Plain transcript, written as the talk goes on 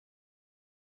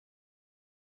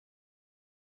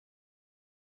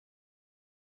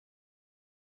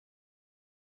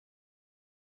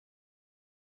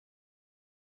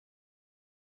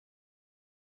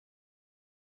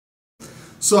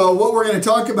So what we're going to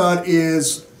talk about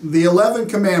is the 11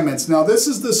 commandments. Now this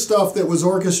is the stuff that was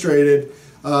orchestrated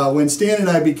when Stan and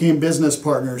I became business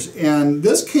partners, and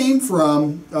this came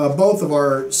from both of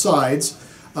our sides.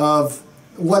 Of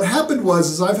what happened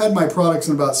was I've had my products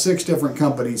in about 6 different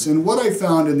companies, and what I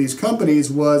found in these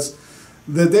companies was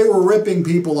that they were ripping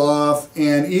people off,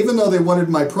 and even though they wanted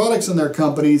my products in their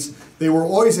companies, they were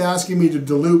always asking me to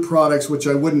dilute products, which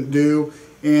I wouldn't do,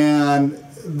 and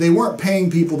they weren't paying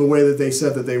people the way that they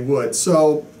said that they would.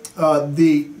 So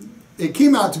it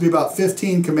came out to be about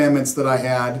 15 commandments that I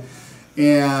had,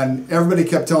 and everybody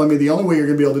kept telling me the only way you're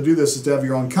going to be able to do this is to have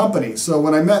your own company. So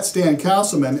when I met Stan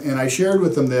Castleman and I shared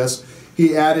with him this,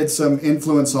 he added some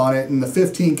influence on it, and the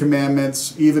 15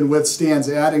 commandments, even with Stan's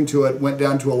adding to it, went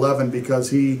down to 11 because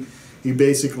he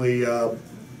basically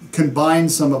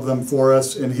combined some of them for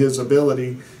us in his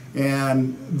ability.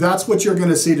 And that's what you're going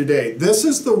to see today. This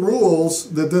is the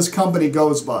rules that this company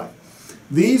goes by.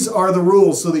 These are the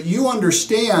rules so that you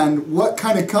understand what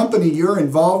kind of company you're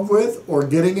involved with, or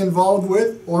getting involved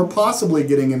with, or possibly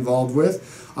getting involved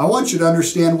with. I want you to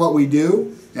understand what we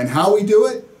do and how we do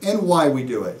it and why we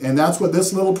do it. And that's what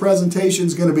this little presentation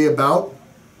is going to be about.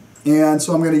 And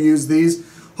so I'm going to use these.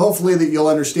 Hopefully that you'll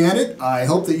understand it. I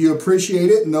hope that you appreciate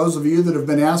it. And those of you that have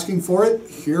been asking for it,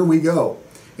 here we go.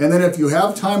 And then if you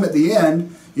have time at the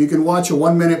end, you can watch a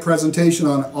 1-minute presentation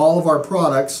on all of our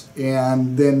products,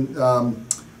 and then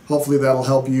hopefully that'll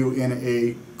help you in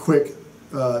a quick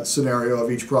scenario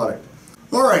of each product.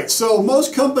 All right, so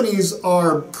most companies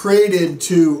are created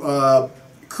to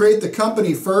create the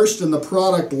company first and the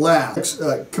product last.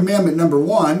 Commandment number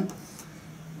 1,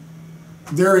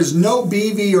 there is no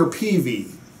BV or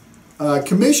PV.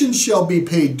 Commissions shall be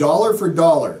paid dollar for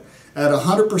dollar at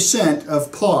 100%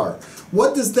 of par.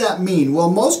 What does that mean? Well,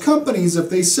 most companies, if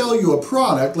they sell you a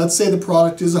product, let's say the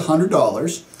product is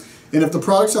 $100, and if the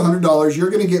product's $100, you're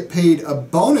going to get paid a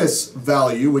bonus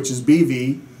value, which is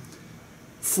BV,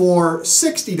 for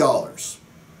 $60.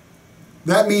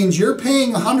 That means you're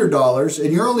paying $100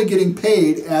 and you're only getting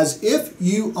paid as if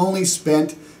you only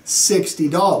spent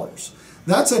 $60.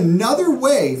 That's another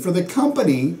way for the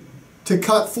company to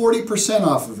cut 40%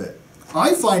 off of it.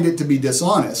 I find it to be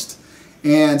dishonest.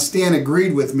 And Stan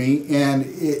agreed with me, and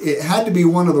it had to be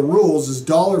one of the rules is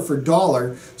dollar for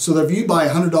dollar, so that if you buy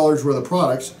 $100 worth of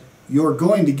products, you're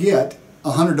going to get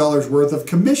 $100 worth of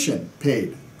commission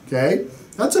paid, okay?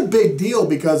 That's a big deal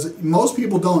because most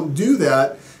people don't do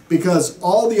that because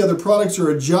all the other products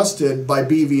are adjusted by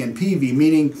BV and PV,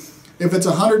 meaning if it's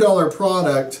a $100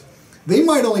 product, they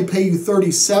might only pay you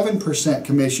 37%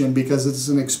 commission because it's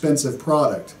an expensive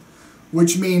product,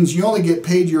 which means you only get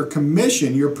paid your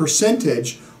commission, your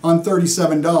percentage, on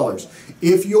 $37.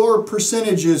 If your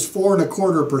percentage is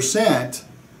 4.25%,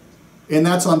 and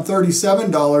that's on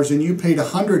 $37, and you paid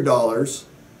 $100,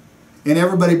 and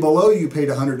everybody below you paid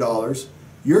 $100,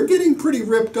 you're getting pretty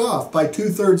ripped off by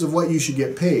 2/3 of what you should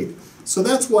get paid. So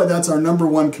that's why that's our number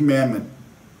 1 commandment.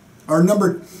 Our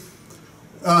number,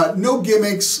 no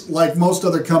gimmicks like most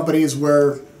other companies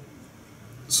where,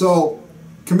 so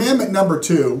commandment number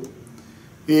 2,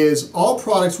 is all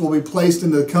products will be placed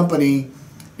into the company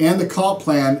and the comp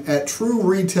plan at true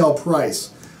retail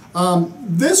price.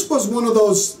 This was one of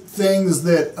those things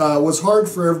that was hard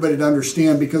for everybody to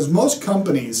understand, because most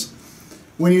companies,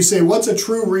 when you say what's a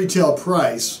true retail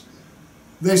price,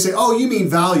 they say, oh, you mean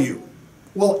value.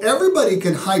 Well, everybody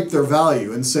can hype their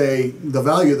value and say the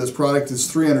value of this product is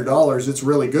 $300, it's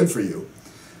really good for you.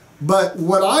 But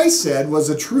what I said was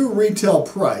a true retail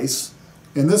price,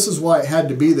 and this is why it had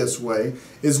to be this way,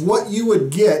 is what you would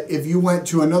get if you went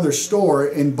to another store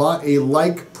and bought a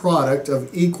like product of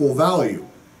equal value.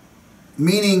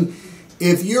 Meaning,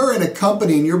 if you're in a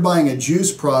company and you're buying a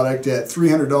juice product at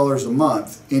 $300 a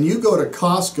month, and you go to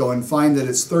Costco and find that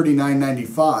it's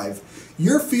 $39.95,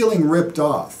 you're feeling ripped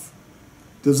off.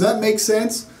 Does that make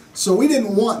sense? So we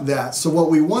didn't want that. So what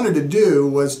we wanted to do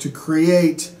was to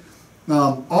create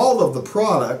all of the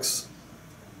products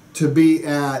to be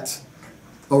at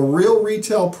a real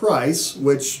retail price,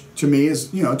 which to me is,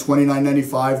 you know,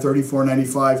 $29.95,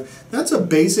 $34.95. That's a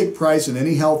basic price in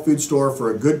any health food store for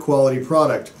a good quality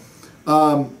product.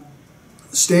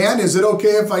 Stan, is it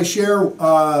okay if I share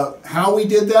how we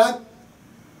did that?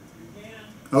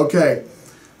 Okay.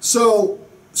 So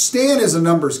Stan is a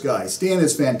numbers guy. Stan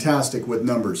is fantastic with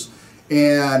numbers,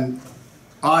 and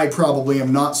I probably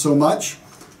am not so much.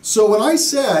 So when I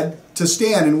said to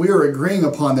Stan, and we were agreeing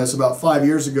upon this about 5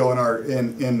 years ago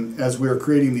as we were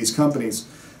creating these companies,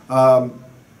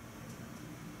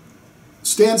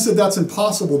 Stan said that's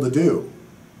impossible to do,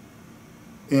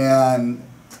 and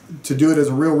to do it as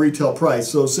a real retail price.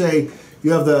 So say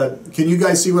You have the, can you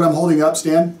guys see what I'm holding up,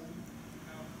 Stan?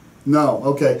 No,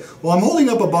 okay. Well, I'm holding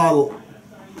up a bottle.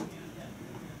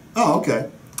 Oh, okay.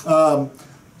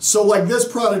 So like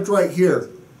this product right here,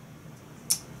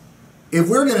 if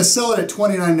we're going to sell it at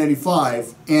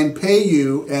 $29.95 and pay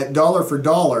you at dollar for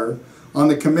dollar on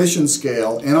the commission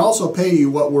scale and also pay you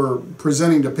what we're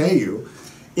presenting to pay you,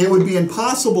 it would be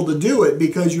impossible to do it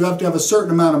because you have to have a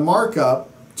certain amount of markup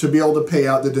to be able to pay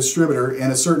out the distributor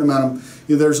and a certain amount of,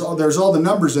 you know, there's all the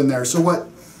numbers in there. So what,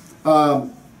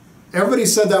 everybody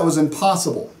said that was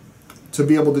impossible to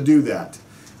be able to do that.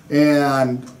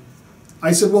 And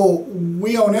I said, well,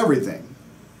 we own everything.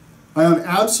 I own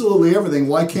absolutely everything.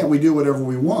 Why can't we do whatever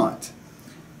we want?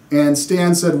 And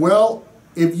Stan said, well,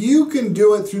 if you can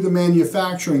do it through the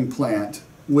manufacturing plant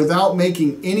without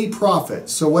making any profit,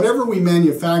 so whatever we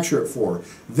manufacture it for,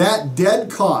 that dead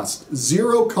cost,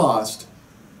 zero cost,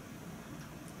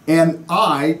 and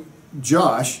I,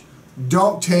 Josh,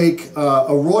 don't take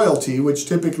a royalty, which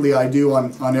typically I do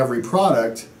on every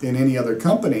product in any other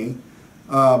company.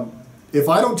 If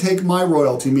I don't take my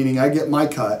royalty, meaning I get my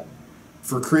cut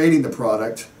for creating the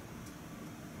product,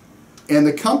 and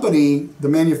the company,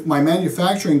 my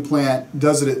manufacturing plant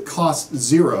does it at cost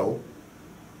zero,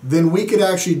 then we could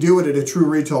actually do it at a true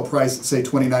retail price at say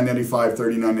 $29.95,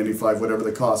 $39.95, whatever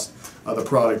the cost of the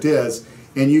product is,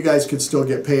 and you guys could still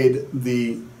get paid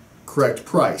the correct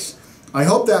price. I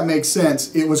hope that makes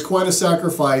sense. It was quite a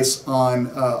sacrifice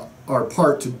on our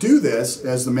part to do this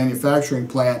as the manufacturing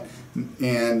plant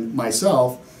and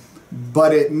myself,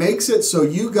 but it makes it so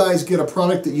you guys get a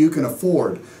product that you can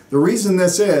afford. The reason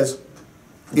this is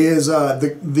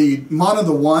the Manna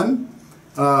the One,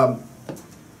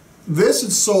 this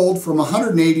is sold from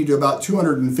 $180 to about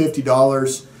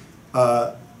 $250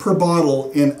 per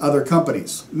bottle in other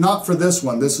companies. Not for this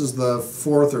one. This is the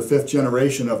 4th or 5th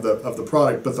generation of the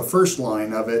product, but the first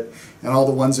line of it and all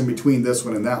the ones in between this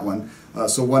one and that one,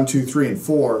 so 1, 2, 3, and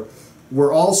 4,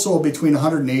 were all sold between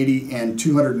 $180 and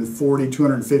 $240,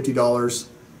 $250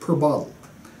 per bottle.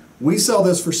 We sell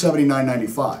this for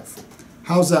 $79.95.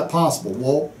 How's that possible?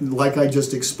 Well, like I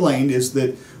just explained, is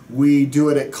that we do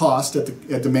it at cost at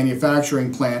the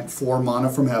manufacturing plant for Manna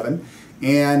from Heaven,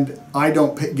 and I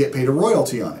don't get paid a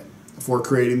royalty on it for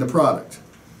creating the product.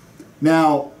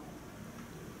 Now,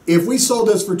 if we sold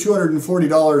this for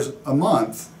 $240 a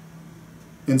month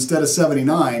instead of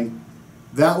 $79,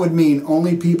 that would mean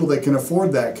only people that can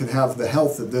afford that could have the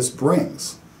health that this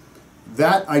brings.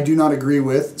 That I do not agree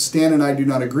with, Stan and I do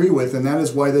not agree with, and that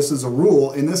is why this is a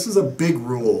rule, and this is a big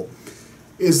rule,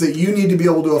 is that you need to be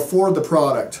able to afford the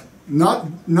product. Not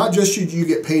just should you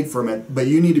get paid from it, but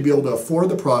you need to be able to afford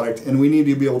the product, and we need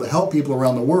to be able to help people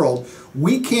around the world.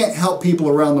 We can't help people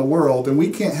around the world, and we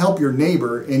can't help your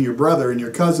neighbor and your brother and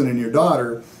your cousin and your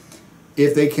daughter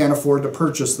if they can't afford to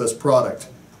purchase this product.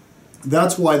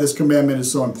 That's why this commandment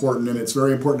is so important, and it's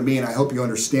very important to me, and I hope you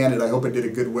understand it. I hope I did a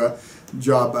good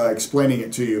job explaining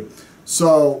it to you.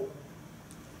 So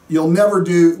you'll never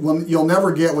get what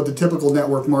the typical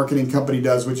network marketing company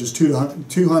does, which is 200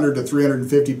 to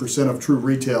 350% of true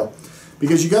retail.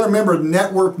 Because you got to remember,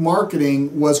 network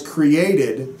marketing was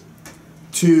created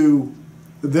to,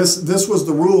 this was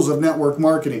the rules of network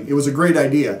marketing. It was a great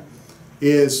idea,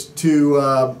 is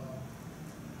to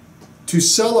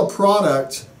sell a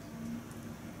product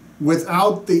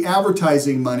without the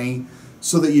advertising money,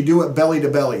 so that you do it belly to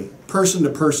belly, person to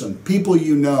person, people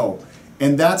you know.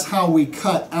 And that's how we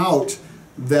cut out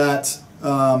that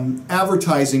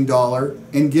advertising dollar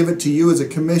and give it to you as a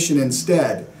commission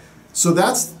instead. So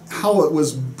that's how it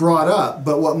was brought up.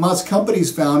 But what most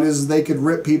companies found is they could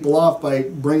rip people off by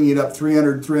bringing it up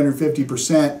 300,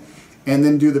 350% and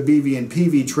then do the BV and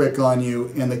PV trick on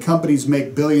you, and the companies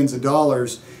make billions of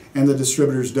dollars and the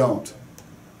distributors don't.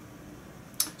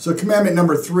 So commandment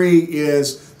number 3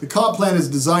 is the comp plan is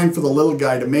designed for the little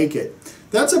guy to make it.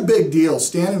 That's a big deal.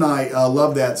 Stan and I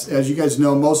love that. As you guys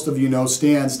know, most of you know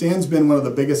Stan. Stan's been one of the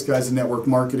biggest guys in network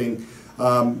marketing,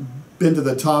 been to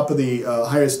the top of the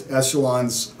highest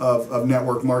echelons of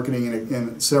network marketing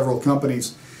in several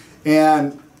companies.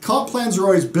 And comp plans are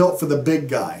always built for the big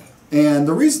guy. And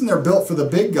the reason they're built for the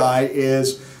big guy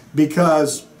is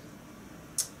because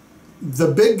the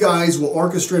big guys will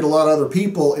orchestrate a lot of other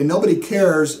people, and nobody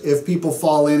cares if people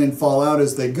fall in and fall out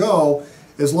as they go.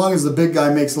 As long as the big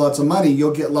guy makes lots of money,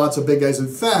 you'll get lots of big guys. In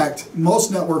fact,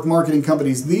 most network marketing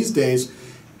companies these days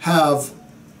have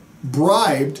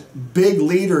bribed big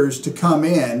leaders to come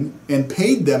in and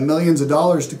paid them millions of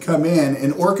dollars to come in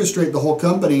and orchestrate the whole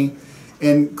company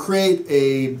and create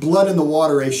a blood in the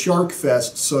water, a shark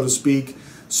fest, so to speak,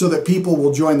 so that people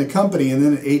will join the company, and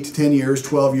then in 8 to 10 years,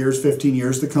 12 years, 15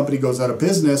 years, the company goes out of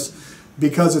business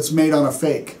because it's made on a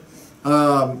fake.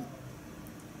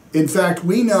 In fact,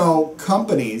 we know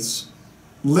companies,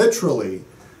 literally,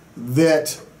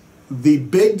 that the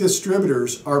big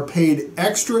distributors are paid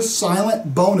extra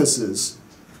silent bonuses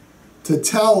to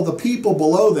tell the people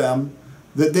below them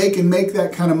that they can make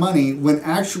that kind of money when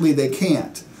actually they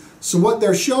can't. So what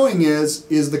they're showing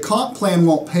is the comp plan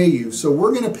won't pay you, so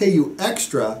we're going to pay you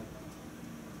extra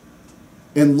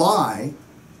and lie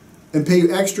and pay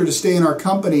you extra to stay in our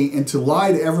company and to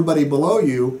lie to everybody below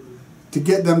you to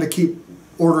get them to keep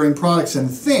ordering products and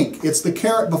think it's the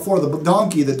carrot before the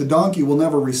donkey that the donkey will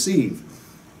never receive.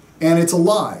 And it's a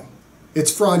lie.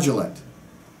 It's fraudulent.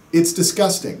 It's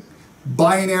disgusting.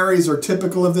 Binaries are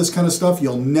typical of this kind of stuff.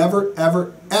 You'll never,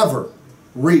 ever, ever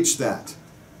reach that.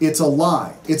 It's a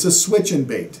lie. It's a switch and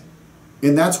bait.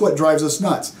 And that's what drives us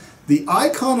nuts. The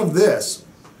icon of this,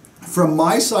 from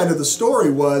my side of the story,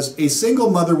 was a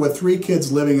single mother with 3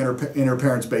 kids living in her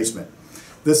parents' basement.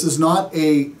 This is not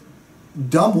a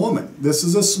dumb woman. This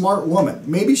is a smart woman.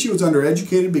 Maybe she was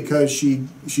undereducated because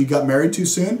she got married too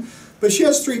soon, but she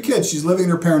has 3 kids. She's living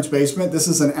in her parents' basement. This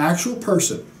is an actual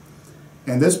person.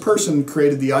 And this person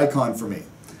created the icon for me.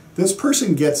 This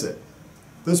person gets it.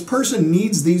 This person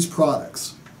needs these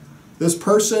products. This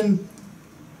person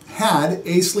had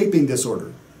a sleeping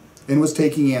disorder and was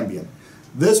taking Ambien.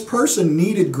 This person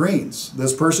needed greens.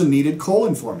 This person needed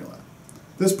colon formula.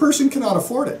 This person cannot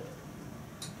afford it.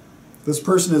 This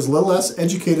person is a little less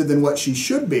educated than what she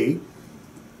should be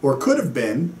or could have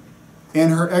been,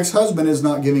 and her ex-husband is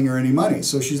not giving her any money,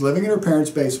 so she's living in her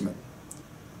parents' basement.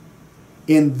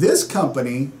 In this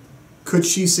company, could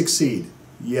she succeed?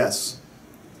 Yes.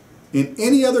 In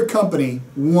any other company,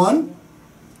 1,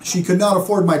 she could not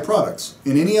afford my products.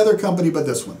 In any other company but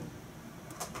this one.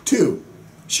 2,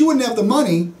 she wouldn't have the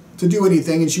money to do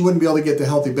anything and she wouldn't be able to get the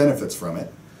healthy benefits from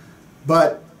it.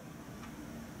 But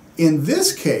in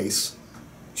this case,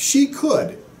 she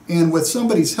could, and with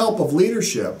somebody's help of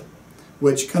leadership,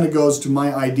 which kind of goes to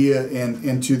my idea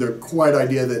and to the quiet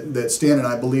idea that Stan and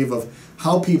I believe of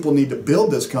how people need to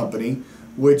build this company,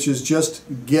 which is just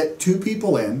get 2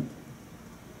 people in,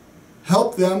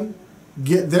 help them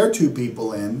get their 2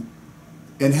 people in,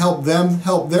 and help them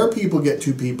help their people get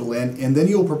 2 people in, and then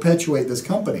you'll perpetuate this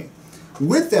company.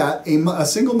 With that, a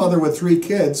single mother with 3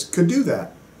 kids could do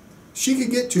that. She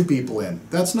could get 2 people in.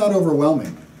 That's not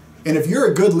overwhelming. And if you're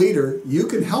a good leader, you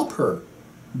can help her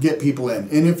get people in.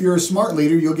 And if you're a smart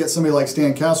leader, you'll get somebody like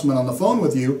Stan Castleman on the phone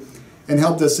with you and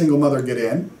help this single mother get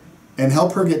in, and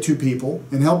help her get 2 people,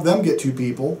 and help them get 2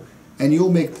 people, and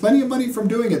you'll make plenty of money from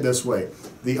doing it this way.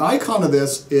 The icon of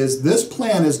this is this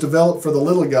plan is developed for the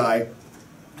little guy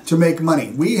to make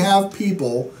money. We have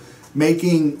people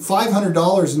making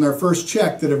 $500 in their first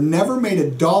check that have never made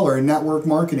 $1 in network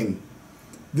marketing.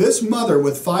 This mother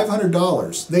with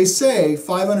 $500, they say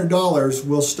 $500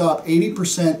 will stop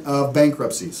 80% of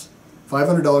bankruptcies.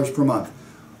 $500 per month.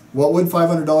 What would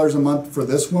 $500 a month for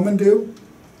this woman do?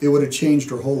 It would have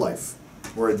changed her whole life,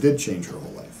 or it did change her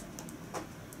whole life.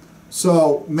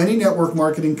 So many network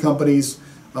marketing companies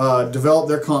develop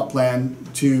their comp plan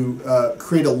to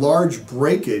create a large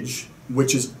breakage,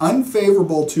 which is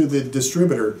unfavorable to the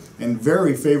distributor and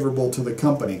very favorable to the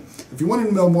company. If you want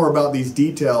to know more about these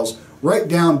details, write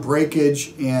down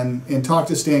breakage and talk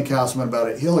to Stan Castleman about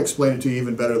it. He'll explain it to you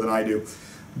even better than I do.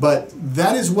 But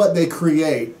that is what they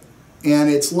create.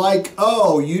 And it's like,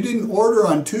 oh, you didn't order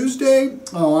on Tuesday?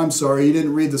 Oh, I'm sorry, you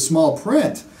didn't read the small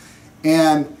print.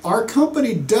 And our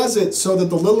company does it so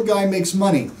that the little guy makes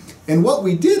money. And what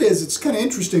we did is, it's kind of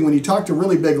interesting when you talk to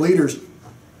really big leaders.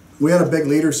 We had a big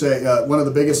leader say, one of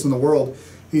the biggest in the world,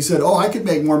 he said, oh, I could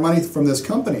make more money from this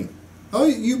company. Oh,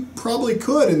 you probably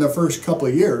could in the first couple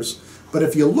of years. But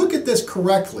if you look at this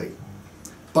correctly,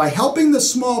 by helping the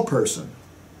small person,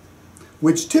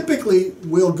 which typically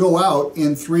will go out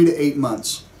in 3 to 8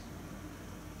 months.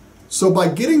 So by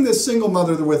getting this single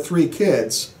mother with 3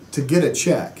 kids to get a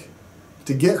check,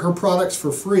 to get her products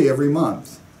for free every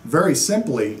month, very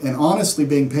simply and honestly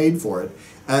being paid for it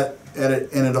at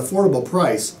an affordable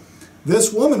price,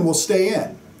 this woman will stay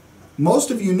in.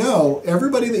 Most of you know,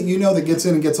 everybody that you know that gets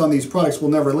in and gets on these products will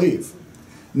never leave.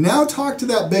 Now talk to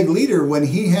that big leader when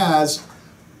he has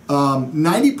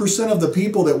 90% of the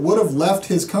people that would have left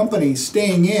his company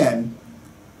staying in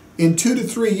 2 to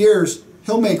 3 years,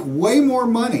 he'll make way more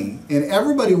money, and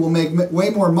everybody will make way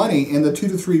more money in the 2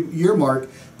 to 3 year mark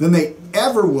than they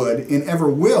ever would and ever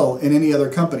will in any other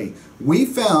company. We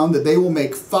found that they will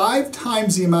make 5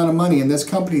 times the amount of money in this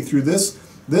company through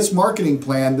this marketing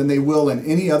plan than they will in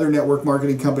any other network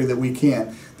marketing company that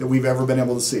we've ever been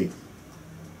able to see.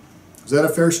 Is that a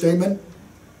fair statement?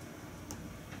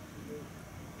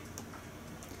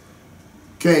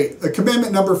 Okay,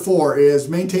 commandment number 4 is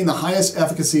maintain the highest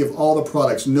efficacy of all the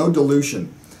products, no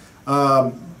dilution.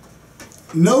 No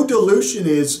dilution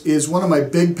is one of my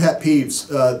big pet peeves.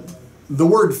 The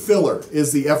word filler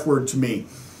is the F word to me.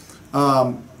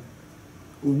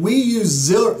 We use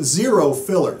zero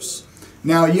fillers.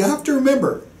 Now you have to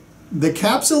remember, the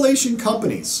capsulation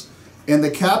companies and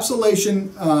the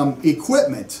capsulation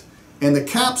equipment and the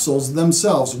capsules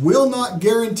themselves will not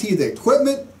guarantee the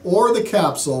equipment or the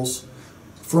capsules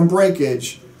from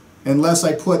breakage unless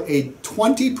I put a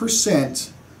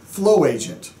 20% flow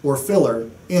agent or filler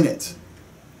in it.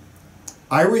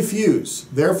 I refuse.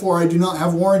 Therefore, I do not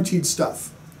have warranted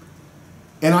stuff.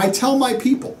 And I tell my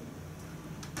people,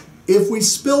 if we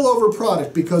spill over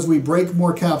product because we break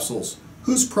more capsules,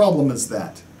 whose problem is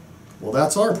that? Well,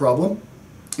 that's our problem,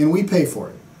 and we pay for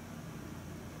it.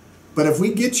 But if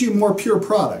we get you more pure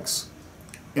products,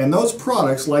 and those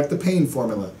products like the pain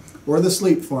formula, or the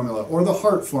sleep formula, or the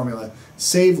heart formula,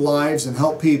 save lives and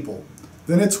help people,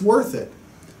 then it's worth it.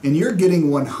 And you're getting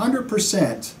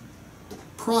 100%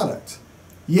 product.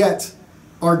 Yet,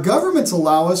 our governments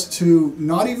allow us to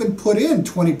not even put in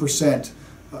 20%.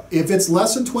 If it's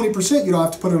less than 20%, you don't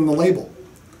have to put it on the label.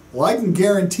 Well, I can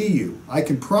guarantee you, I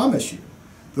can promise you,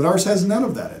 that ours has none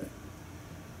of that in it.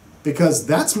 Because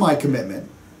that's my commitment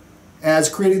as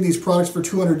creating these products for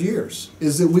 200 years,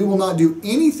 is that we will not do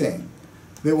anything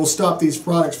that will stop these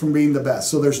products from being the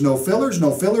best. So there's no fillers, no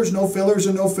fillers, no fillers,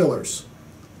 and no fillers.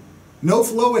 No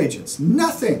flow agents,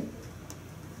 nothing.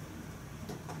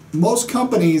 Most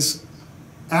companies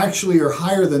actually are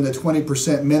higher than the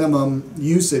 20% minimum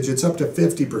usage. It's up to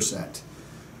 50%.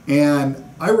 And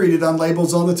I read it on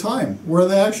labels all the time where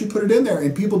they actually put it in there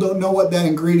and people don't know what that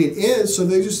ingredient is, so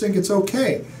they just think it's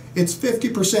okay. It's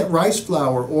 50% rice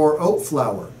flour or oat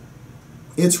flour.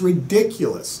 It's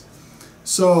ridiculous.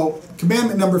 So,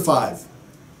 commandment number 5,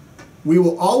 we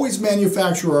will always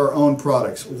manufacture our own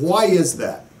products. Why is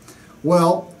that?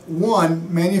 Well,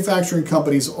 one, manufacturing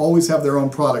companies always have their own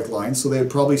product line, so they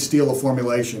would probably steal a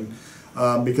formulation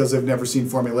because they've never seen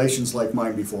formulations like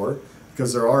mine before,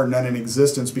 because there are none in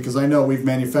existence, because I know we've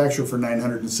manufactured for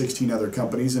 916 other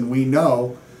companies, and we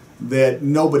know that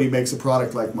nobody makes a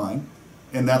product like mine,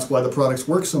 and that's why the products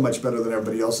work so much better than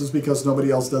everybody else's, because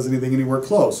nobody else does anything anywhere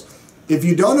close. If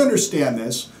you don't understand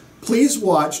this, please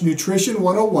watch Nutrition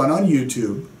 101 on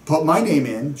YouTube. Put my name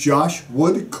in, Josh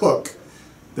Wood Cook.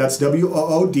 That's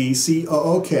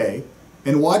WOODCOOK.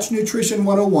 And watch Nutrition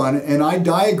 101, and I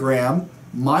diagram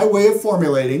my way of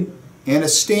formulating and a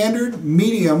standard,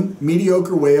 medium,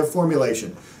 mediocre way of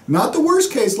formulation. Not the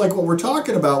worst case like what we're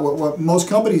talking about, what most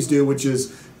companies do, which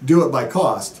is do it by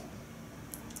cost.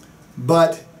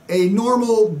 But a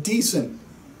normal, decent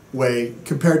way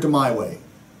compared to my way.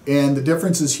 And the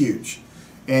difference is huge.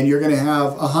 And you're going to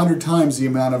have 100 times the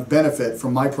amount of benefit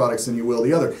from my products than you will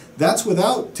the other. That's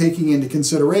without taking into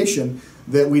consideration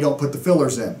that we don't put the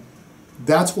fillers in.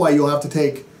 That's why you'll have to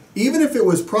take, even if it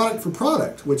was product for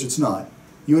product, which it's not,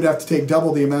 you would have to take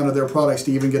double the amount of their products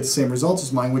to even get the same results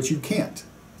as mine, which you can't.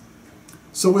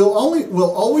 So we'll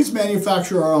always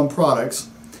manufacture our own products,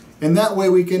 and that way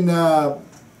we can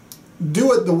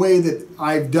do it the way that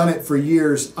I've done it for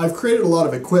years. I've created a lot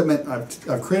of equipment.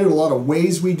 I've created a lot of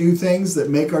ways we do things that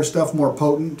make our stuff more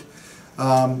potent.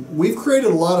 We've created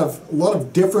a lot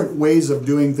of different ways of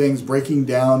doing things, breaking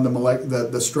down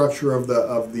the structure of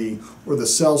the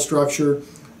cell structure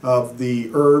of the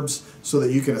herbs so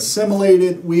that you can assimilate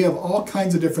it. We have all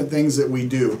kinds of different things that we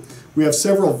do. We have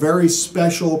several very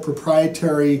special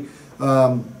proprietary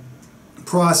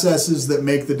processes that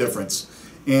make the difference.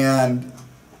 And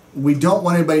we don't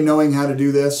want anybody knowing how to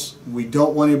do this. We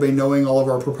don't want anybody knowing all of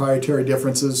our proprietary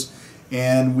differences.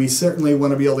 And we certainly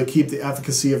want to be able to keep the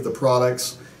efficacy of the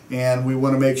products. And we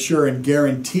want to make sure and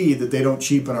guarantee that they don't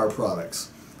cheapen our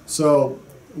products. So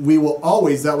we will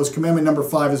always, that was commandment number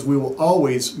 5, is we will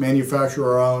always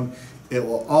manufacture our own. It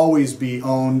will always be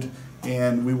owned.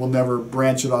 And we will never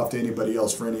branch it off to anybody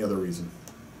else for any other reason.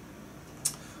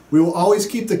 We will always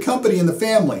keep the company in the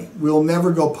family. We will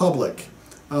never go public.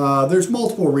 There's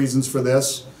multiple reasons for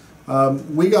this.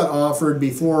 We got offered,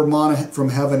 before Manna from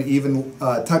Heaven even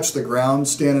touched the ground,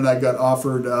 Stan and I got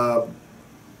offered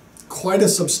quite a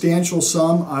substantial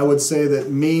sum. I would say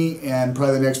that me and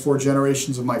probably the next 4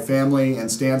 generations of my family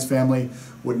and Stan's family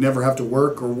would never have to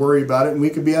work or worry about it, and we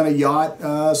could be on a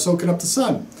yacht soaking up the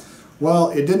sun. Well,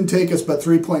 it didn't take us but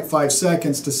 3.5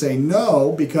 seconds to say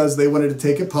no, because they wanted to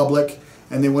take it public,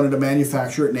 and they wanted to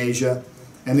manufacture it in Asia,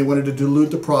 and they wanted to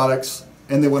dilute the products,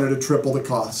 and they wanted to triple the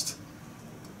cost.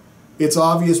 It's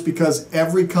obvious because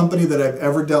every company that I've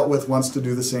ever dealt with wants to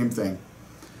do the same thing.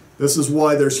 This is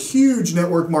why there's huge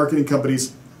network marketing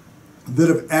companies that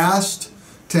have asked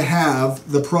to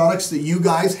have the products that you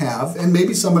guys have, and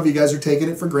maybe some of you guys are taking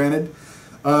it for granted,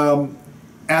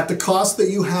 at the cost that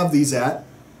you have these at.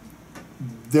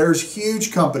 There's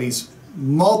huge companies,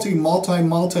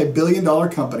 multi-billion dollar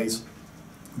companies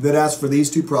that ask for these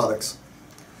two products.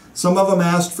 Some of them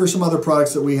asked for some other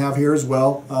products that we have here as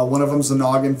well. One of them is the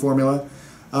Noggin formula,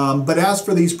 but asked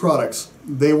for these products.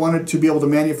 They wanted to be able to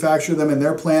manufacture them in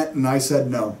their plant, and I said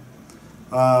no.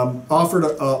 Offered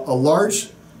a large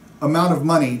amount of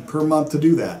money per month to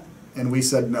do that, and we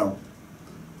said no.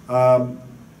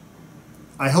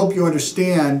 I hope you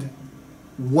understand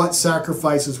what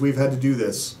sacrifices we've had to do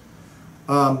this.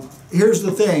 Here's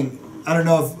the thing. I don't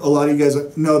know if a lot of you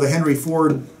guys know the Henry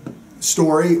Ford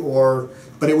story,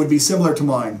 but it would be similar to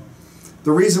mine.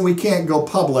 The reason we can't go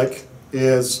public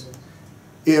is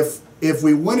if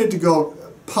we wanted to go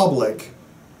public,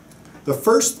 the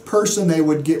first person they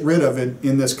would get rid of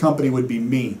in this company would be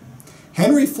me.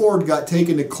 Henry Ford got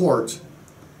taken to court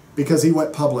because he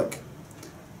went public.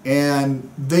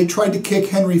 And they tried to kick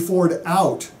Henry Ford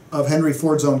out of Henry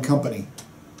Ford's own company.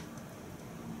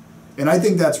 And I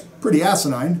think that's pretty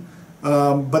asinine,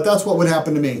 but that's what would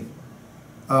happen to me.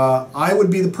 I would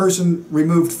be the person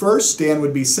removed first, Stan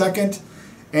would be second,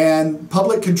 and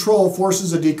public control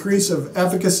forces a decrease of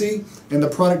efficacy in the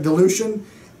product dilution,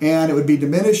 and it would be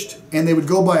diminished, and they would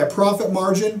go by a profit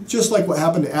margin, just like what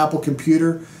happened to Apple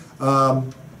Computer.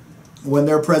 When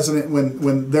their president,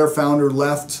 when their founder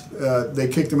left, they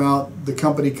kicked him out. The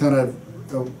company kind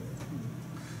of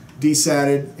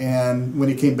desatted, and when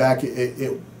he came back,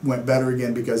 it went better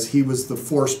again because he was the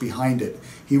force behind it.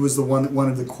 He was the one that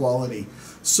wanted the quality.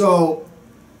 So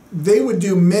they would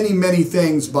do many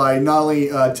things by not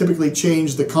only typically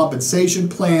change the compensation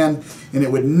plan, and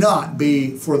it would not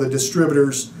be for the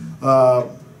distributors.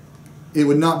 It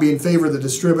would not be in favor of the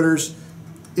distributors.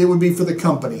 It would be for the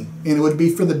company, and it would be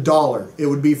for the dollar. It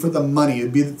would be for the money. It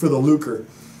would be for the lucre.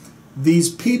 These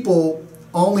people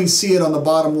only see it on the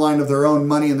bottom line of their own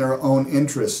money and their own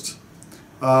interest.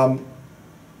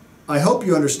 I hope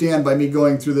you understand by me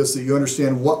going through this that you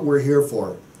understand what we're here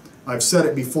for. I've said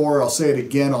it before. I'll say it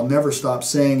again. I'll never stop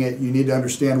saying it. You need to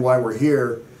understand why we're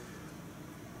here.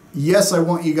 Yes, I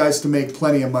want you guys to make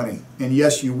plenty of money, and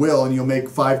yes, you will, and you'll make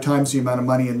 5 times the amount of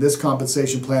money in this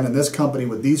compensation plan in this company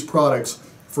with these products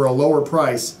for a lower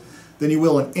price than you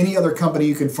will in any other company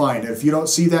you can find. And if you don't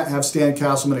see that, have Stan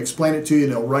Castleman explain it to you,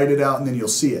 and he'll write it out, and then you'll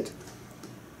see it.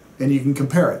 And you can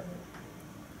compare it.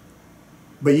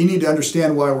 But you need to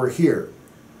understand why we're here.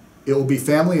 It will be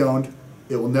family owned,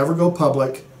 it will never go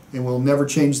public, and we'll never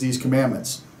change these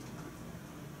commandments.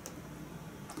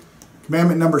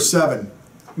 Commandment number 7,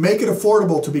 make it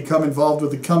affordable to become involved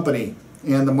with the company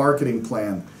and the marketing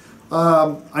plan.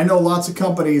 I know lots of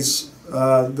companies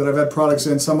that I've had products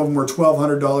in. Some of them were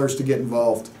 $1,200 to get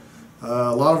involved.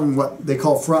 A lot of them what they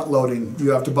call front loading.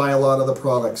 You have to buy a lot of the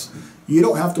products. You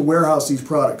don't have to warehouse these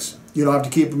products. You don't have to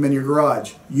keep them in your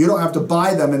garage. You don't have to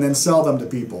buy them and then sell them to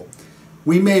people.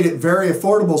 We made it very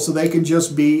affordable so they can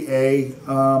just be a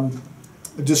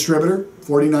distributor,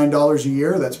 $49 a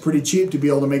year. That's pretty cheap to be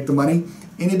able to make the money.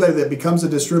 Anybody that becomes a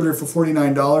distributor for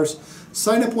 $49,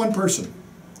 sign up one person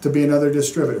to be another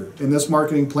distributor in this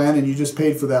marketing plan, and you just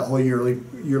paid for that whole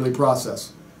yearly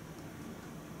process.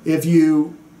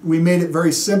 We made it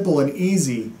very simple and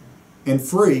easy and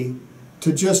free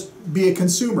to just be a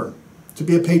consumer, to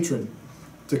be a patron,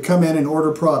 to come in and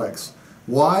order products.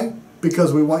 Why?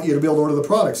 Because we want you to be able to order the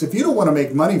products. If you don't want to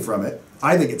make money from it,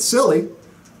 I think it's silly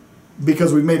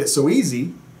because we made it so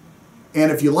easy.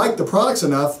 And if you like the products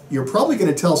enough, you're probably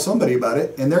going to tell somebody about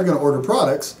it, and they're going to order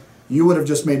products. You would have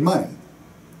just made money.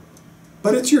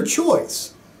 But it's your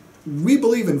choice. We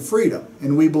believe in freedom,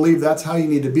 and we believe that's how you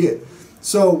need to be it.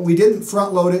 So we didn't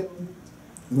front load it.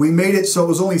 We made it so it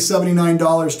was only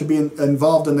 $79 to be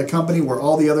involved in the company, where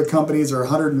all the other companies are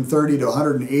 $130 to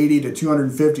 $180 to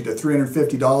 $250 to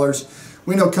 $350.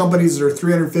 We know companies that are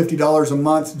 $350 a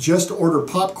month just to order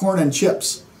popcorn and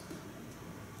chips.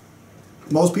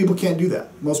 Most people can't do that.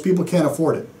 Most people can't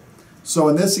afford it. So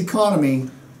in this economy,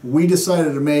 we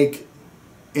decided to make,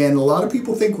 and a lot of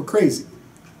people think we're crazy,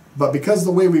 but because of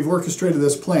the way we've orchestrated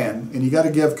this plan, and you got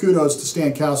to give kudos to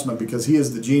Stan Castleman because he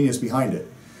is the genius behind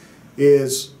it,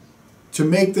 is to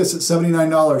make this at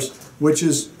 $79, which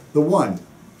is the one.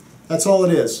 That's all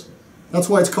it is. That's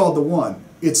why it's called the one.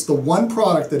 It's the one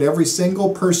product that every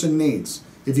single person needs.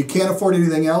 If you can't afford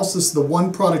anything else, this is the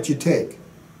one product you take.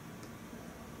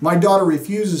 My daughter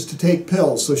refuses to take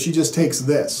pills, so she just takes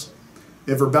this.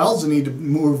 If her bowels need to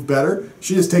move better,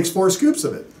 she just takes 4 scoops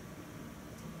of it.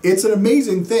 It's an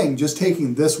amazing thing just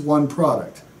taking this one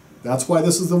product. That's why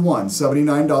this is the one,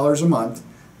 $79 a month.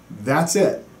 That's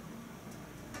it.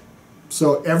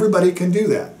 So everybody can do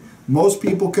that. Most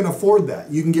people can afford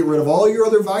that. You can get rid of all your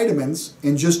other vitamins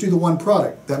and just do the one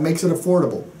product. That makes it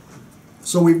affordable.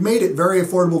 So we've made it very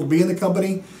affordable to be in the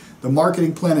company. The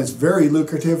marketing plan is very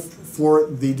lucrative for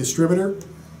the distributor.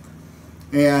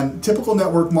 And typical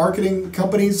network marketing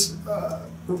companies,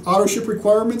 auto ship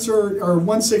requirements are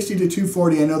 160 to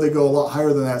 240. I know they go a lot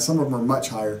higher than that. Some of them are much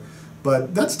higher,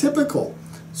 but that's typical.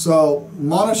 So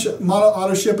mono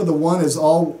auto ship of the one is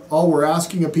all we're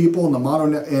asking of people, and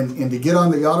the and to get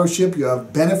on the auto ship, you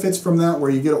have benefits from that, where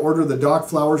you get to order the Doc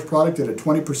Flowers product at a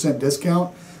 20%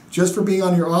 discount just for being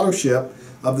on your auto ship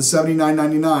of the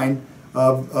 $79.99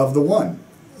 of the one.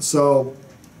 So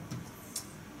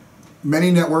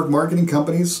many network marketing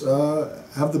companies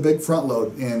have the big front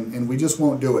load, and we just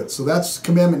won't do it. So that's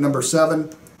commandment number 7.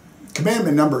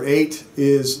 Commandment number 8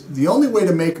 is the only way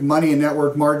to make money in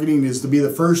network marketing is to be the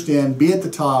first in, be at the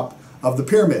top of the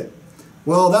pyramid.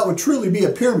 Well, that would truly be a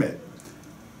pyramid.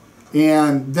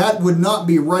 And that would not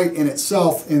be right in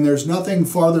itself, and there's nothing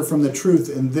farther from the truth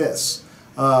in this.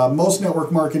 Most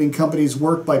network marketing companies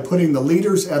work by putting the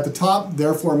leaders at the top,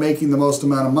 therefore making the most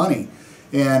amount of money.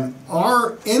 And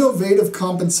our innovative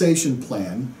compensation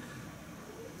plan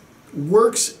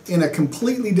works in a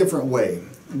completely different way.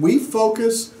 We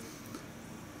focus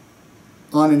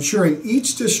on ensuring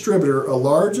each distributor, a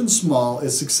large and small,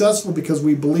 is successful because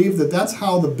we believe that that's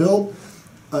how to build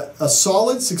a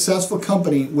solid, successful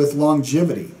company with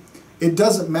longevity. It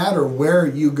doesn't matter where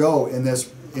you go in this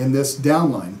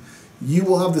downline. You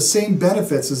will have the same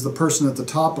benefits as the person at the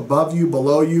top, above you,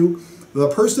 below you. The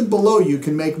person below you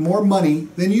can make more money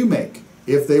than you make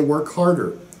if they work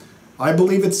harder. I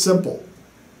believe it's simple.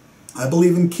 I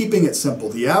believe in keeping it simple.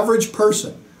 The average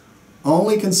person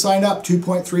only can sign up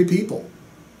 2.3 people.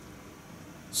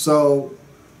 So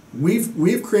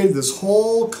we've created this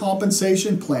whole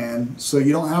compensation plan so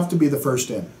you don't have to be the first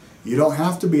in. You don't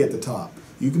have to be at the top.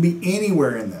 You can be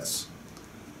anywhere in this.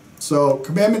 So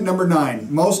commandment number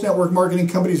 9, most network marketing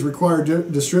companies require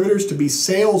distributors to be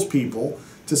salespeople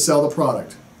to sell the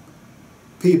product.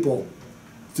 People,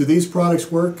 do these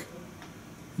products work?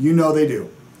 You know they do.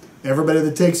 Everybody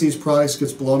that takes these products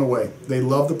gets blown away. They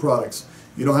love the products.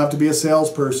 You don't have to be a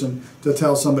salesperson to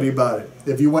tell somebody about it.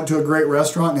 If you went to a great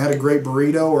restaurant and had a great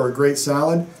burrito or a great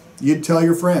salad, you'd tell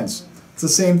your friends. It's the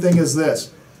same thing as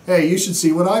this. Hey, you should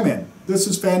see what I'm in. This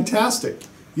is fantastic.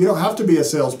 You don't have to be a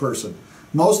salesperson.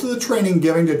 Most of the training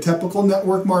given to typical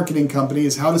network marketing company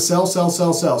is how to sell, sell,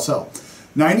 sell, sell, sell.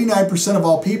 99% of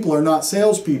all people are not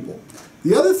salespeople.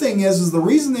 The other thing is the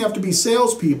reason they have to be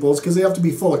salespeople is because they have to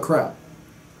be full of crap.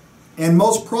 And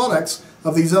most products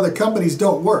of these other companies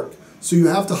don't work. So you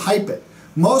have to hype it.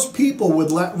 Most people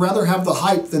would rather have the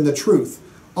hype than the truth.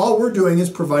 All we're doing is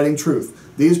providing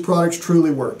truth. These products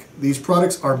truly work. These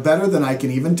products are better than I can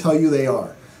even tell you they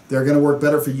are. They're going to work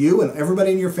better for you and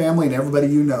everybody in your family and everybody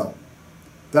you know.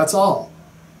 That's all.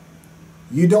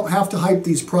 You don't have to hype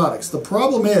these products. The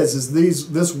problem is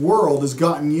this world has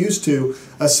gotten used to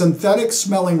a synthetic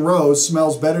smelling rose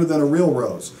smells better than a real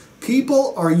rose.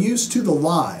 People are used to the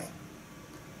lie.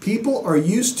 People are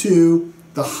used to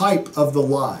the hype of the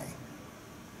lie.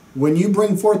 When you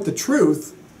bring forth the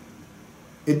truth,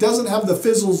 it doesn't have the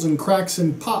fizzles and cracks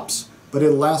and pops, but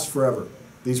it'll last forever.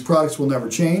 These products will never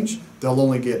change. They'll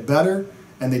only get better,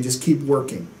 and they just keep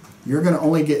working. You're going to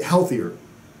only get healthier.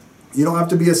 You don't have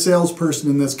to be a salesperson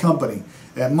in this company.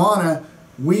 At Manna,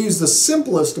 we use the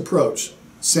simplest approach.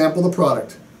 Sample the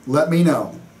product. Let me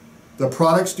know. The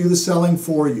products do the selling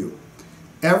for you.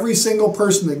 Every single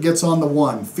person that gets on the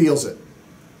one feels it.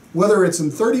 Whether it's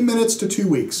in 30 minutes to 2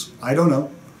 weeks, I don't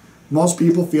know. Most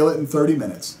people feel it in 30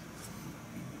 minutes.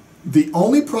 The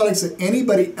only products that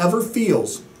anybody ever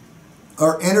feels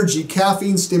are energy,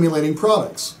 caffeine stimulating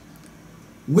products.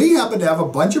 We happen to have a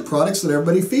bunch of products that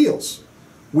everybody feels.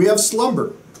 We have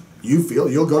slumber. You feel,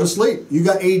 you'll go to sleep. You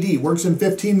got AD, works in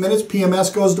 15 minutes,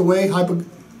 PMS goes away,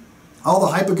 all the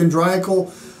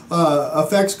hypochondriacal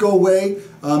effects go away.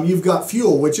 You've got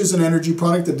fuel, which is an energy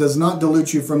product that does not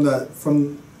dilute you from the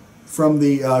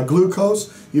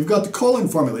glucose. You've got the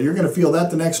choline formula. You're going to feel that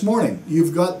the next morning.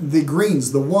 You've got the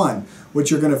greens, the one,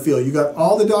 which you're going to feel. You've got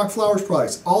all the Doc Flowers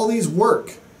products. All these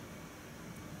work.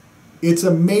 It's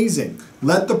amazing.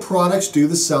 Let the products do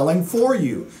the selling for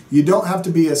you. You don't have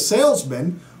to be a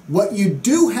salesman. What you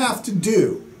do have to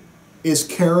do is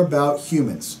care about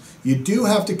humans. You do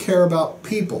have to care about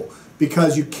people,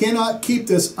 because you cannot keep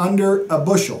this under a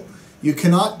bushel. You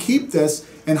cannot keep this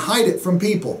and hide it from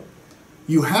people.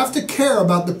 You have to care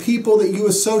about the people that you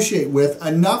associate with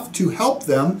enough to help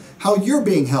them how you're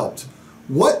being helped.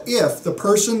 What if the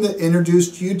person that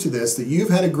introduced you to this, that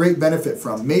you've had a great benefit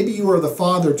from, maybe you are the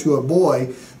father to a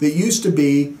boy that used to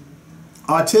be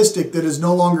autistic that is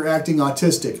no longer acting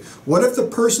autistic. What if the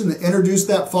person that introduced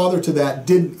that father to that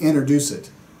didn't introduce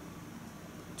it?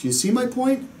 Do you see my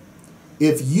point?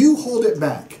 If you hold it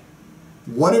back,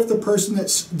 what if the person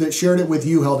that shared it with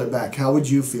you held it back? How would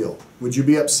you feel? Would you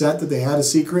be upset that they had a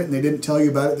secret and they didn't tell you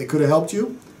about it? They could have helped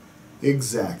you?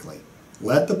 Exactly.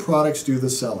 Let the products do the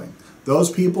selling.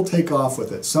 Those people take off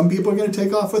with it. Some people are going to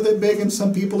take off with it big and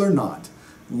some people are not.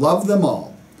 Love them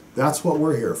all. That's what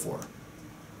we're here for.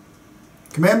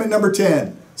 Commandment number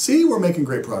 10. See, we're making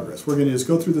great progress. We're going to just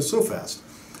go through this so fast.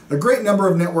 A great number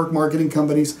of network marketing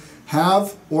companies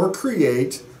have or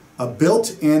create a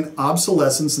built-in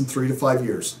obsolescence in 3 to 5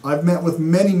 years. I've met with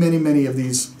many of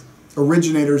these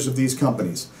originators of these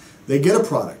companies. They get a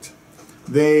product.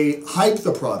 They hype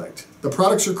the product. The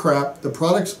products are crap. The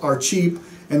products are cheap.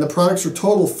 And the products are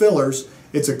total fillers.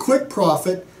 It's a quick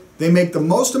profit. They make the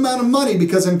most amount of money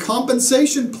because in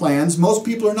compensation plans, most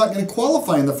people are not going to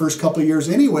qualify in the first couple of years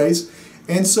anyways.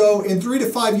 And so in 3 to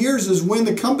 5 years is when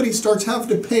the company starts having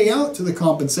to pay out to the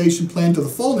compensation plan to the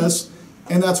fullness.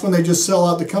 And that's when they just sell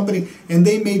out the company. And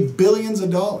they made billions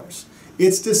of dollars.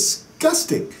 It's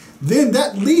disgusting. Then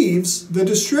that leaves the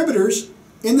distributors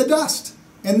in the dust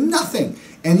and nothing.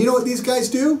 And you know what these guys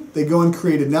do? They go and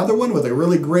create another one with a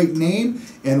really great name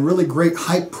and really great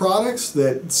hype products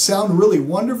that sound really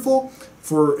wonderful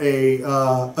for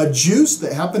a juice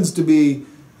that happens to be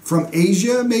from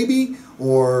Asia maybe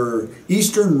or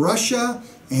Eastern Russia,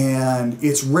 and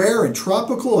it's rare and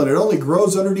tropical and it only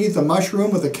grows underneath a mushroom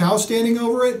with a cow standing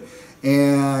over it,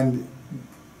 and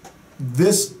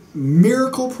this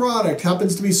miracle product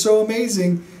happens to be so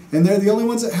amazing and they're the only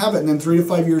ones that have it, and in 3 to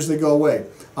 5 years they go away.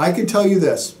 I can tell you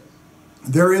this,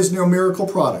 there is no miracle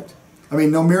product. I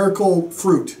mean, no miracle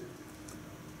fruit.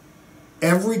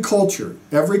 Every culture,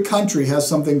 every country has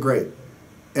something great.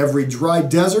 Every dry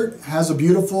desert has a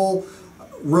beautiful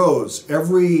rose.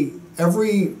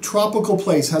 Every tropical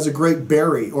place has a great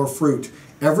berry or fruit.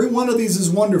 Every one of these is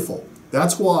wonderful.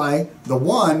 That's why the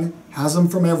one has them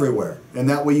from everywhere. And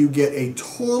that way you get a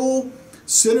total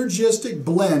synergistic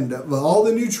blend of all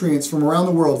the nutrients from around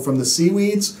the world, from the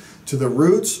seaweeds to the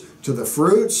roots, to the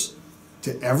fruits,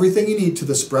 to everything you need, to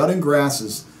the sprouting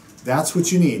grasses. That's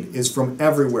what you need, is from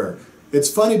everywhere.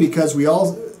 It's funny because we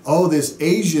all, this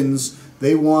Asians,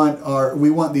 we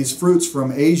want these fruits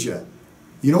from Asia.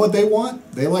 You know what they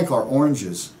want? They like our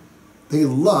oranges. They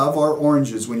love our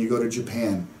oranges when you go to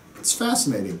Japan. It's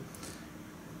fascinating.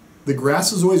 The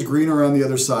grass is always greener on the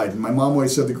other side. And my mom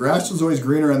always said the grass is always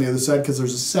greener on the other side because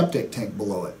there's a septic tank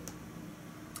below it.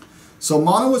 So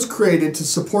Manna was created to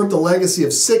support the legacy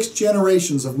of 6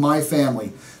 generations of my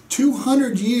family.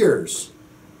 200 years.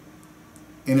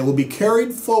 And it will be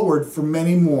carried forward for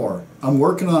many more. I'm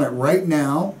working on it right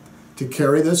now to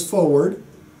carry this forward.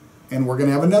 And we're going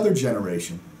to have another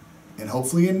generation. And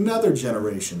hopefully another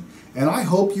generation. And I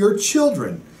hope your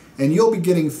children, and you'll be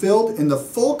getting filled in the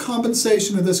full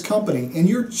compensation of this company, and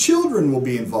your children will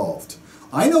be involved.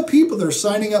 I know people that are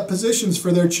signing up positions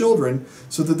for their children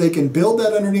so that they can build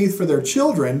that underneath for their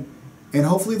children and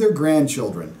hopefully their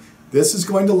grandchildren. This is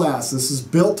going to last. This is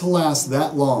built to last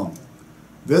that long.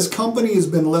 This company has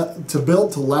been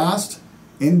built to last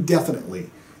indefinitely.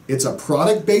 It's a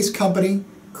product-based company.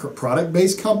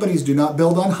 Product-based companies do not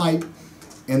build on hype,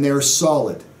 and they're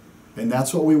solid. And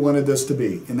that's what we wanted this to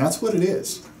be. And that's what it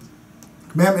is.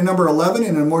 Commandment number 11,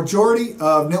 in a majority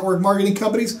of network marketing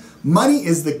companies, money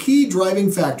is the key driving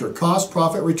factor. Cost,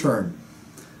 profit, return.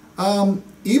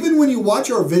 Even when you watch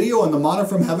our video on the Manna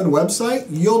from Heaven website,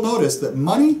 you'll notice that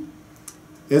money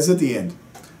is at the end.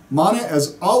 Manna,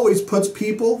 as always, puts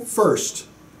people first.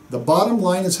 The bottom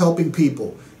line is helping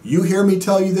people. You hear me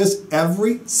tell you this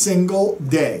every single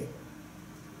day.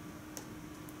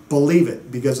 Believe it,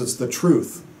 because it's the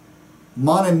truth.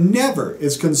 Manna never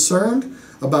is concerned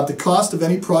about the cost of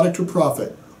any product or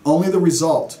profit, only the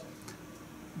result.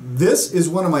 This is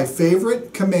one of my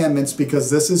favorite commandments because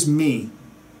this is me.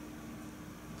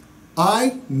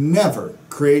 I never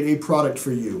create a product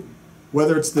for you,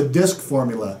 whether it's the disc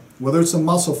formula, whether it's a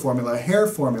muscle formula, a hair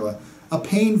formula, a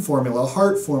pain formula, a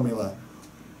heart formula,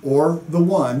 or the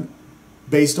one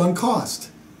based on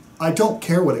cost. I don't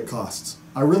care what it costs.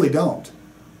 I really don't.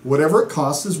 Whatever it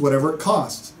costs is whatever it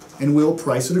costs, and we'll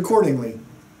price it accordingly.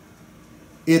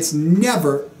 It's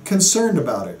never concerned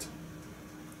about it.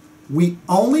 We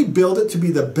only build it to be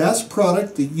the best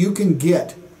product that you can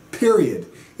get, period.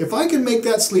 If I can make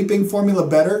that sleeping formula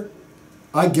better,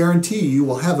 I guarantee you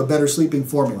will have a better sleeping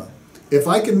formula. If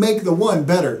I can make the one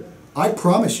better, I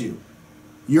promise you,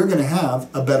 you're going to have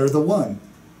a better the one.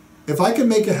 If I can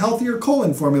make a healthier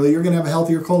colon formula, you're going to have a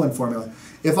healthier colon formula.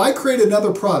 If I create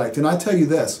another product, and I tell you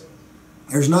this,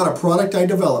 there's not a product I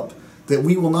developed that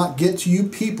we will not get to you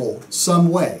people some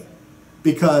way.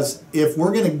 Because if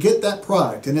we're going to get that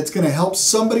product and it's going to help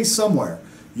somebody somewhere,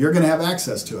 you're going to have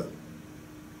access to it.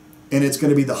 And it's going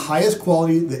to be the highest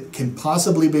quality that can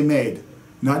possibly be made.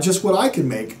 Not just what I can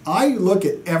make. I look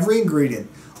at every ingredient.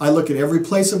 I look at every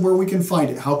place of where we can find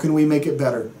it. How can we make it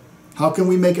better? How can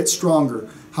we make it stronger?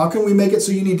 How can we make it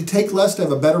so you need to take less to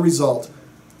have a better result?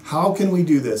 How can we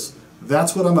do this?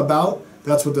 That's what I'm about.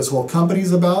 That's what this whole company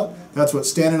is about. That's what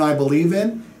Stan and I believe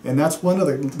in. And that's the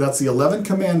 11th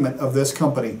commandment of this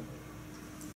company.